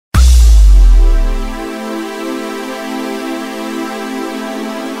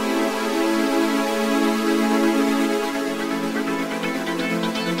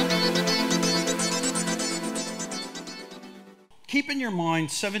in your mind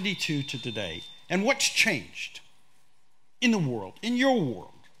 72 to today, and what's changed in the world, in your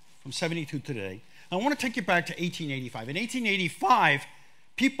world, from 72 to today. I want to take you back to 1885. In 1885,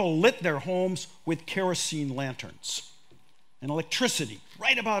 people lit their homes with kerosene lanterns. And electricity,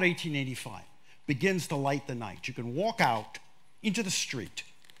 right about 1885, begins to light the night. You can walk out into the street,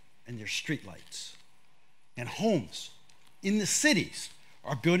 and there's street lights. And homes in the cities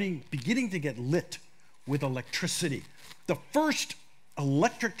are beginning to get lit with electricity. The first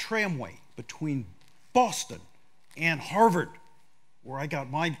electric tramway between Boston and Harvard, where I got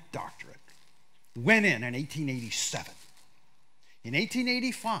my doctorate, went in 1887. In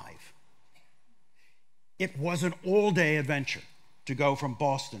 1885, it was an all-day adventure to go from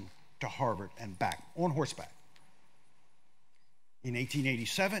Boston to Harvard and back on horseback. In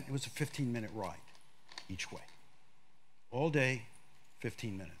 1887, it was a 15-minute ride each way. All day,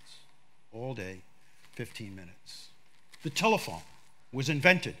 15 minutes. All day, 15 minutes. The telephone was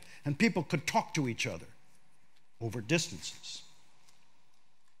invented, and people could talk to each other over distances.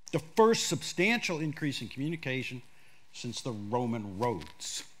 The first substantial increase in communication since the Roman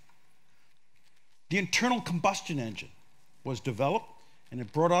roads. The internal combustion engine was developed, and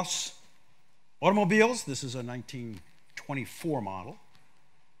it brought us automobiles. This is a 1924 model.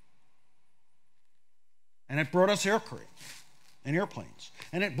 And it brought us aircraft and airplanes.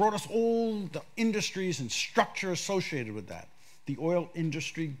 And it brought us all the industries and structure associated with that. The oil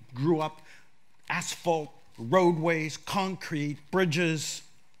industry grew up, asphalt, roadways, concrete, bridges.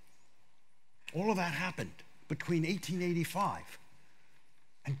 All of that happened between 1885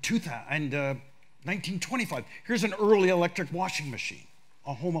 and 1925. Here's an early electric washing machine,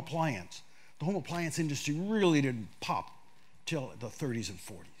 a home appliance. The home appliance industry really didn't pop till the 30s and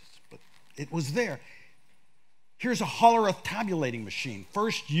 40s, but it was there. Here's a Hollerith tabulating machine,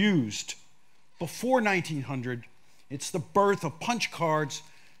 first used before 1900. It's the birth of punch cards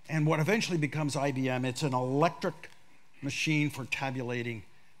and what eventually becomes IBM. It's an electric machine for tabulating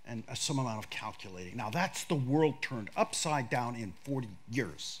and some amount of calculating. Now that's the world turned upside down in 40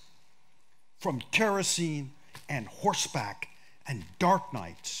 years. From kerosene and horseback and dark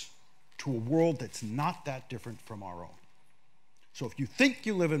nights to a world that's not that different from our own. So if you think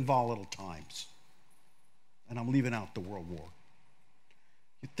you live in volatile times, and I'm leaving out the World War,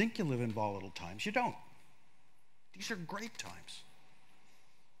 you think you live in volatile times, you don't. These are great times.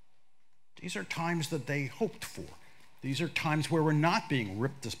 These are times that they hoped for. These are times where we're not being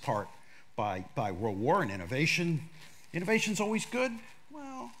ripped apart by World War and innovation. Innovation's always good?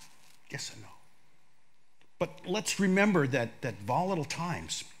 Well, yes and no. But let's remember that volatile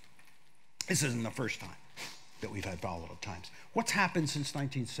times, this isn't the first time that we've had volatile times. What's happened since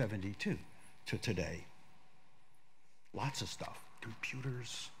 1972 to today? Lots of stuff.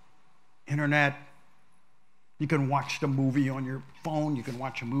 Computers, internet. You can watch the movie on your phone. You can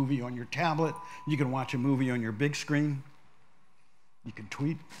watch a movie on your tablet. You can watch a movie on your big screen. You can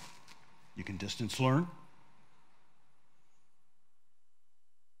tweet. You can distance learn.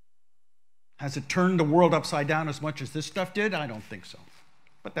 Has it turned the world upside down as much as this stuff did? I don't think so.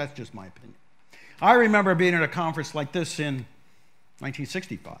 But that's just my opinion. I remember being at a conference like this in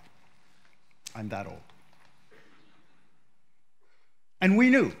 1965. I'm that old. And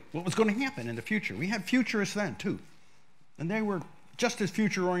we knew what was going to happen in the future. We had futurists then, too. And they were just as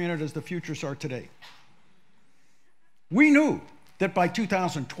future-oriented as the futurists are today. We knew that by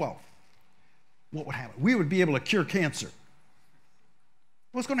 2012, what would happen? We would be able to cure cancer.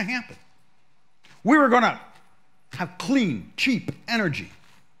 What's going to happen? We were going to have clean, cheap energy.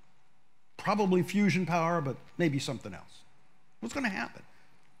 Probably fusion power, but maybe something else. What's going to happen?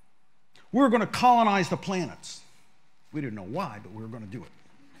 We were going to colonize the planets. We didn't know why, but we were going to do it.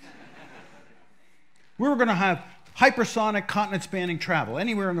 We were going to have hypersonic continent-spanning travel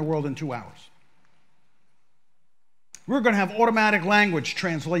anywhere in the world in 2 hours. We were going to have automatic language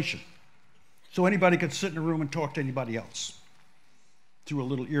translation so anybody could sit in a room and talk to anybody else through a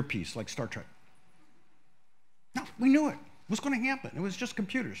little earpiece like Star Trek. No, we knew it. It was going to happen. It was just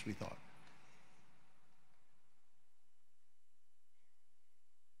computers, we thought.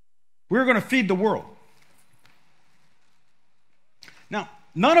 We were going to feed the world. Now,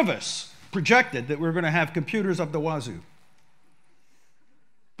 none of us projected that we were going to have computers up the wazoo.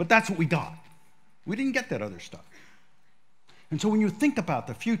 But that's what we got. We didn't get that other stuff. And so when you think about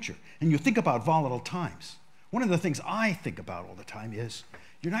the future and you think about volatile times, one of the things I think about all the time is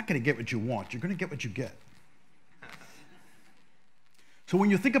you're not going to get what you want. You're going to get what you get. So when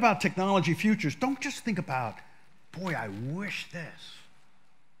you think about technology futures, don't just think about, boy, I wish this.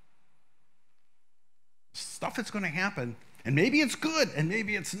 Stuff that's going to happen. And maybe it's good, and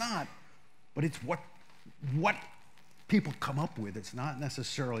maybe it's not, but it's what people come up with, it's not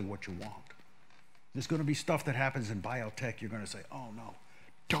necessarily what you want. There's going to be stuff that happens in biotech, you're going to say, oh no,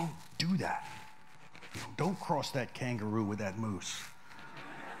 don't do that. Don't cross that kangaroo with that moose.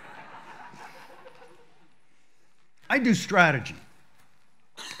 I do strategy.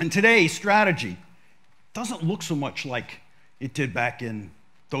 And today, strategy doesn't look so much like it did back in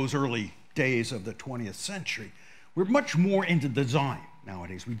those early days of the 20th century. We're much more into design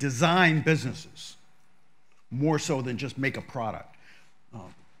nowadays. We design businesses more so than just make a product.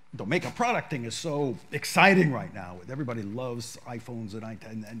 The make a product thing is so exciting right now. Everybody loves iPhones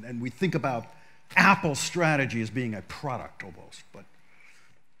and we think about Apple's strategy as being a product almost. But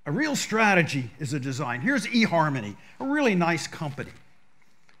a real strategy is a design. Here's eHarmony, a really nice company.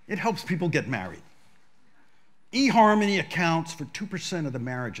 It helps people get married. eHarmony accounts for 2% of the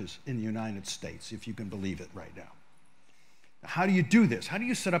marriages in the United States, if you can believe it right now. How do you do this? How do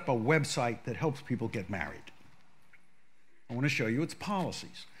you set up a website that helps people get married? I want to show you its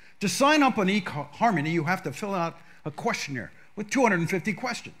policies. To sign up on eHarmony, you have to fill out a questionnaire with 250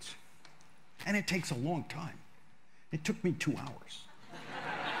 questions. And it takes a long time. It took me 2 hours.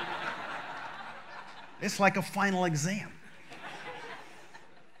 It's like a final exam.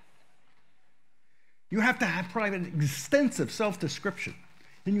 You have to have private, extensive self-description.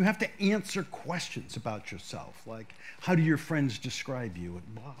 Then you have to answer questions about yourself, like, how do your friends describe you?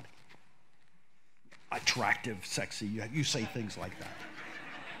 And blah. Attractive, sexy, you say things like that.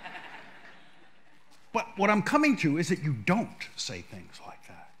 But what I'm coming to is that you don't say things like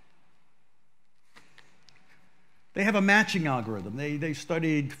that. They have a matching algorithm. They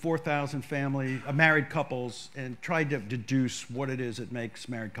studied 4,000 married couples and tried to deduce what it is that makes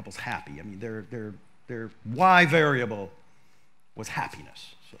married couples happy. I mean, their Y variable was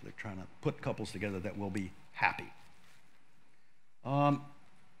happiness. So they're trying to put couples together that will be happy.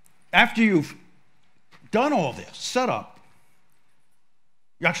 After you've done all this, set up,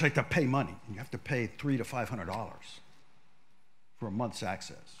 you actually have to pay money. And you have to pay $300 to $500 for a month's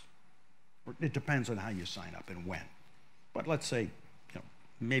access. It depends on how you sign up and when. But let's say,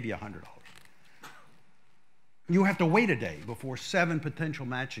 maybe $100. You have to wait a day before 7 potential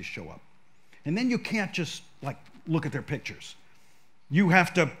matches show up. And then you can't just look at their pictures. You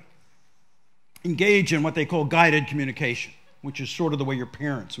have to engage in what they call guided communication, which is sort of the way your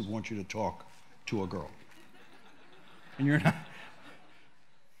parents would want you to talk to a girl. And you're not.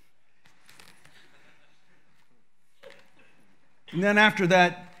 And then after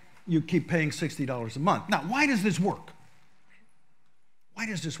that, you keep paying $60 a month. Now, why does this work? Why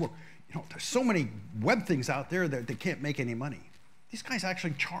does this work? There's so many web things out there that they can't make any money. These guys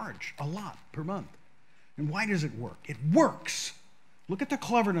actually charge a lot per month. And why does it work? It works. Look at the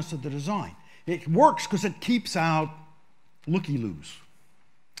cleverness of the design. It works because it keeps out looky-loos.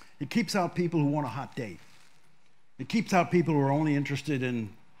 It keeps out people who want a hot date. It keeps out people who are only interested in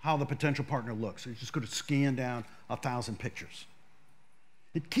how the potential partner looks. They're just going to scan down 1,000 pictures.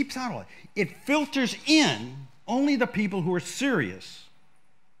 It keeps out all that. It filters in only the people who are serious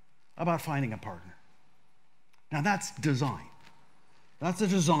about finding a partner. Now that's design. That's the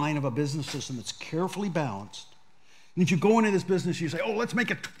design of a business system that's carefully balanced. And if you go into this business, you say, oh, let's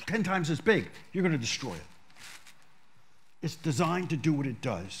make it 10 times as big, you're going to destroy it. It's designed to do what it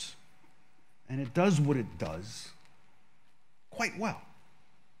does. And it does what it does quite well.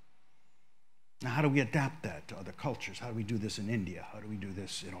 Now, how do we adapt that to other cultures? How do we do this in India? How do we do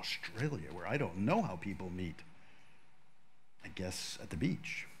this in Australia, where I don't know how people meet? I guess at the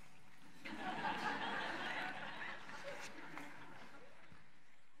beach.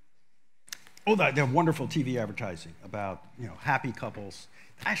 Oh, they're wonderful TV advertising about, happy couples.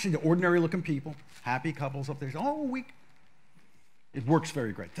 Actually, the ordinary-looking people, happy couples up there. It works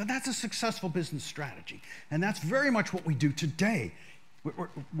very great. So that's a successful business strategy. And that's very much what we do today.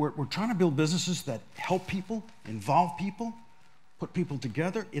 We're trying to build businesses that help people, involve people, put people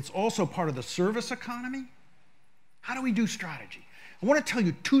together. It's also part of the service economy. How do we do strategy? I want to tell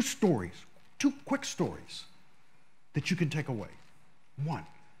you 2 stories, 2 quick stories that you can take away. One,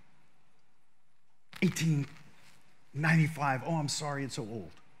 1895. Oh, I'm sorry, it's so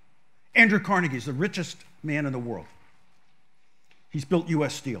old. Andrew Carnegie is the richest man in the world. He's built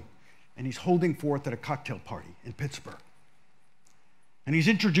U.S. Steel, and he's holding forth at a cocktail party in Pittsburgh. And he's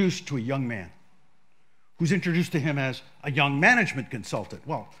introduced to a young man who's introduced to him as a young management consultant.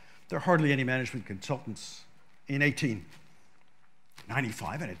 Well, there are hardly any management consultants in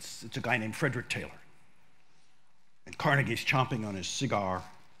 1895, and it's a guy named Frederick Taylor. And Carnegie's chomping on his cigar.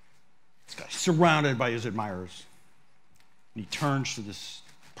 This guy's surrounded by his admirers. And he turns to this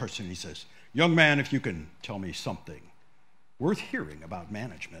person and he says, young man, if you can tell me something worth hearing about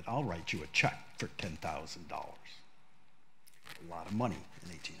management, I'll write you a check for $10,000. A lot of money in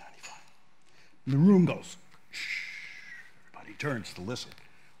 1895. And the room goes, shh. Everybody turns to listen.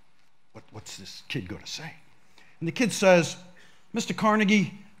 What's this kid going to say? And the kid says, Mr.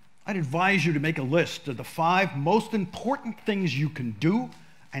 Carnegie, I'd advise you to make a list of the 5 most important things you can do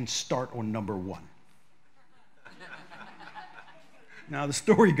and start on number 1. Now, the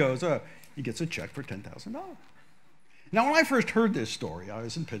story goes, he gets a check for $10,000. Now, when I first heard this story, I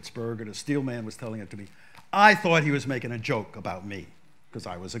was in Pittsburgh, and a steel man was telling it to me. I thought he was making a joke about me, because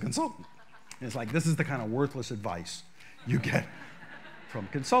I was a consultant. And it's like, this is the kind of worthless advice you get from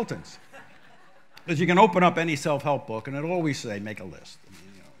consultants. Because you can open up any self-help book, and it'll always say, make a list. I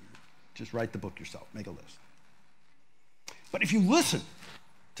mean, just write the book yourself, make a list. But if you listen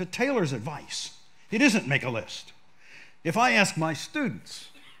to Taylor's advice, it isn't make a list. If I ask my students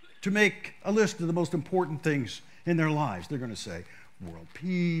to make a list of the most important things in their lives, they're going to say world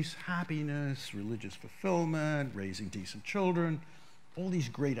peace, happiness, religious fulfillment, raising decent children, all these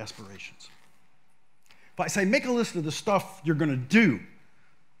great aspirations. If I say make a list of the stuff you're going to do,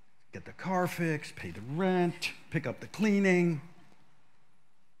 get the car fixed, pay the rent, pick up the cleaning.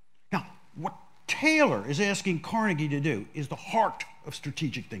 Now, what Taylor is asking Carnegie to do is the heart of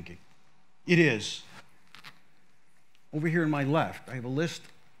strategic thinking. It is. Over here on my left, I have a list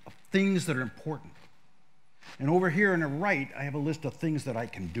of things that are important. And over here on the right, I have a list of things that I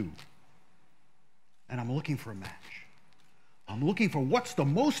can do. And I'm looking for a match. I'm looking for what's the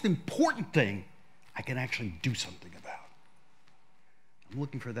most important thing I can actually do something about. I'm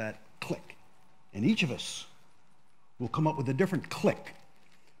looking for that click. And each of us will come up with a different click.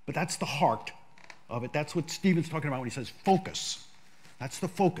 But that's the heart of it. That's what Stephen's talking about when he says focus. That's the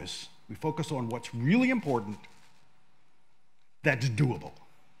focus. We focus on what's really important that's doable.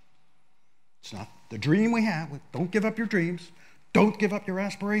 It's not the dream we have. Don't give up your dreams. Don't give up your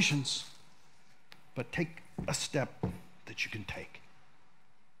aspirations. But take a step that you can take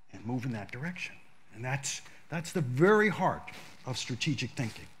and move in that direction. And that's the very heart of strategic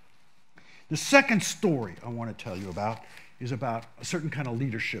thinking. The second story I want to tell you about is about a certain kind of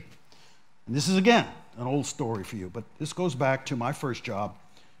leadership. And this is, again, an old story for you, but this goes back to my first job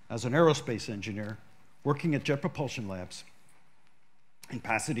as an aerospace engineer working at Jet Propulsion Labs in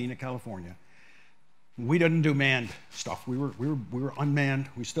Pasadena, California. We didn't do manned stuff. We were unmanned.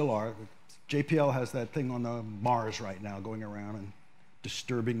 We still are. JPL has that thing on the Mars right now going around and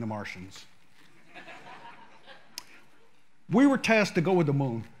disturbing the Martians. We were tasked to go with the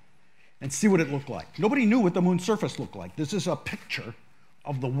moon and see what it looked like. Nobody knew what the moon's surface looked like. This is a picture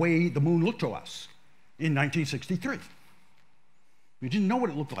of the way the moon looked to us in 1963. We didn't know what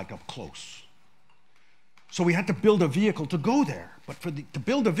it looked like up close. So we had to build a vehicle to go there. But to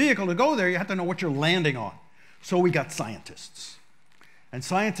build a vehicle to go there, you had to know what you're landing on. So we got scientists. And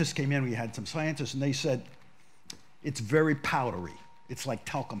scientists came in, we had some scientists, and they said, it's very powdery. It's like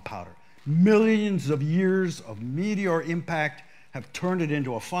talcum powder. Millions of years of meteor impact have turned it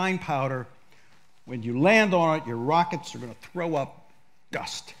into a fine powder. When you land on it, your rockets are going to throw up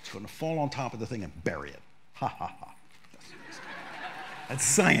dust. It's going to fall on top of the thing and bury it. Ha, ha, ha. That's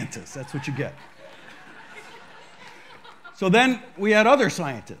scientists. That's what you get. So then we had other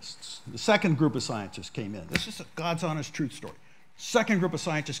scientists. The second group of scientists came in. This is a God's honest truth story. Second group of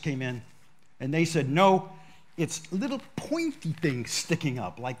scientists came in, and they said, no, it's little pointy things sticking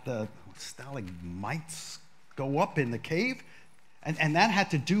up, like the stalagmites go up in the cave. And that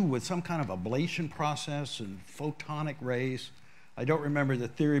had to do with some kind of ablation process and photonic rays. I don't remember the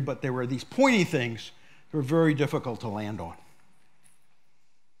theory, but there were these pointy things that were very difficult to land on.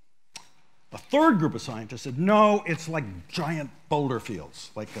 A third group of scientists said, no, it's like giant boulder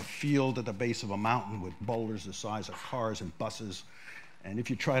fields, like a field at the base of a mountain with boulders the size of cars and buses. And if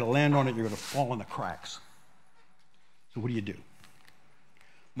you try to land on it, you're going to fall in the cracks. So what do you do?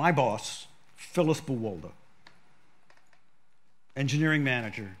 My boss, Phyllis Buwalda, engineering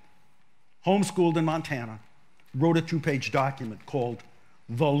manager, homeschooled in Montana, wrote a 2-page document called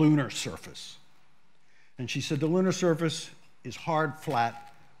The Lunar Surface. And she said the lunar surface is hard,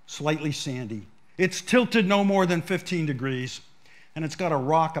 flat, slightly sandy. It's tilted no more than 15 degrees, and it's got a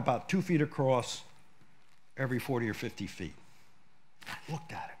rock about 2 feet across every 40 or 50 feet. I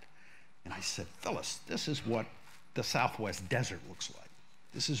looked at it, and I said, Phyllis, this is what the Southwest Desert looks like.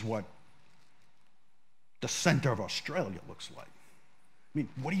 This is what the center of Australia looks like. I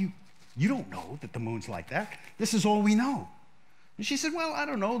mean, you don't know that the moon's like that. This is all we know. And she said, well, I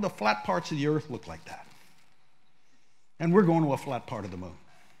don't know, the flat parts of the earth look like that. And we're going to a flat part of the moon.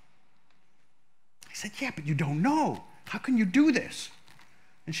 I said, yeah, but you don't know. How can you do this?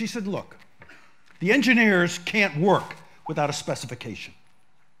 And she said, look, the engineers can't work without a specification.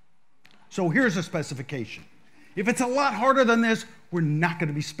 So here's a specification. If it's a lot harder than this, we're not going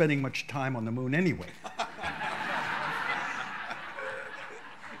to be spending much time on the moon anyway.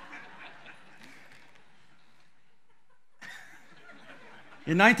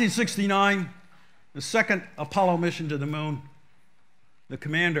 In 1969, the second Apollo mission to the moon, the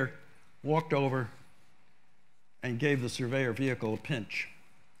commander walked over and gave the surveyor vehicle a pinch.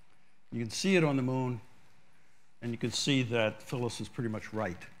 You can see it on the moon, and you can see that Phyllis is pretty much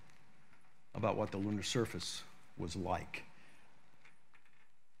right about what the lunar surface was like.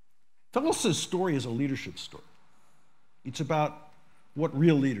 Phyllis's story is a leadership story. It's about what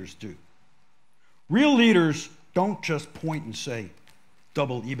real leaders do. Real leaders don't just point and say,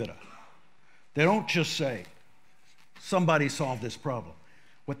 double EBITDA. They don't just say, somebody solved this problem.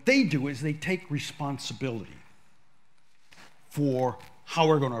 What they do is they take responsibility for how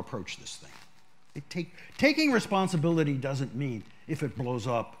we're going to approach this thing. Taking responsibility doesn't mean if it blows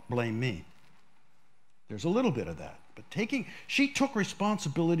up, blame me. There's a little bit of that. But she took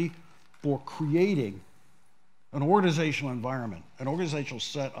responsibility for creating an organizational environment, an organizational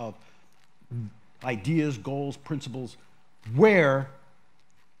set of ideas, goals, principles, where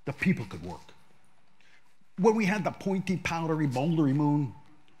the people could work. When we had the pointy, powdery, bouldery moon,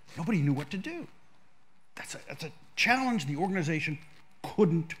 nobody knew what to do. That's a challenge the organization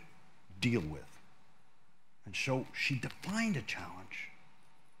couldn't deal with. And so she defined a challenge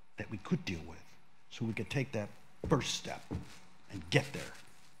that we could deal with, so we could take that first step and get there,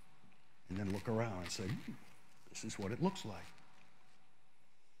 and then look around and say, this is what it looks like.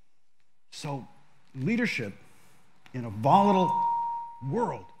 So leadership in a volatile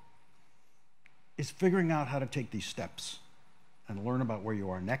world is figuring out how to take these steps and learn about where you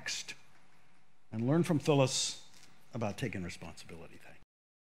are next, and learn from Phyllis about taking responsibility. Thanks.